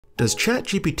Does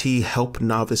ChatGPT help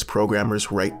novice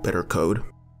programmers write better code?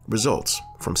 Results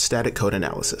from static code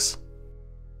analysis.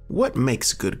 What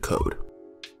makes good code?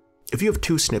 If you have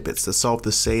two snippets that solve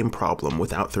the same problem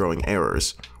without throwing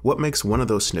errors, what makes one of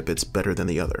those snippets better than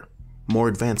the other, more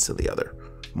advanced than the other,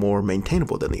 more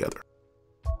maintainable than the other?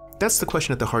 That's the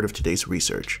question at the heart of today's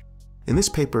research. In this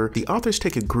paper, the authors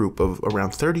take a group of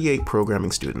around 38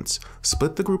 programming students,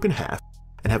 split the group in half,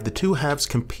 and have the two halves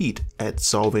compete at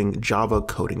solving Java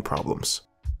coding problems.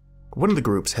 One of the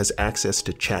groups has access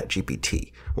to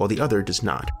ChatGPT, while the other does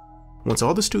not. Once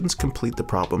all the students complete the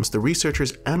problems, the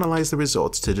researchers analyze the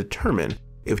results to determine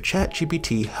if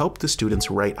ChatGPT helped the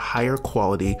students write higher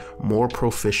quality, more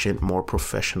proficient, more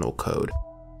professional code.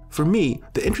 For me,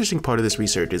 the interesting part of this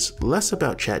research is less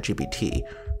about ChatGPT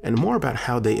and more about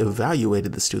how they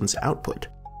evaluated the students' output,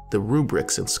 the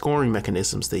rubrics and scoring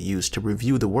mechanisms they used to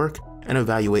review the work and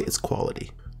evaluate its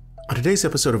quality. On today's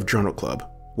episode of Journal Club,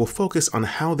 we'll focus on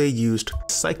how they used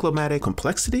cyclomatic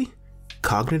complexity,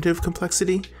 cognitive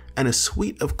complexity, and a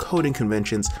suite of coding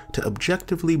conventions to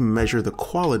objectively measure the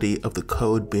quality of the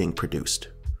code being produced.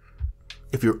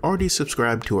 If you're already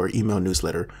subscribed to our email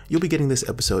newsletter, you'll be getting this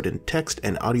episode in text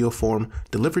and audio form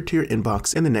delivered to your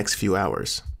inbox in the next few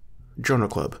hours. Journal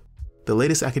Club, the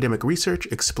latest academic research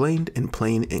explained in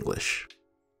plain English.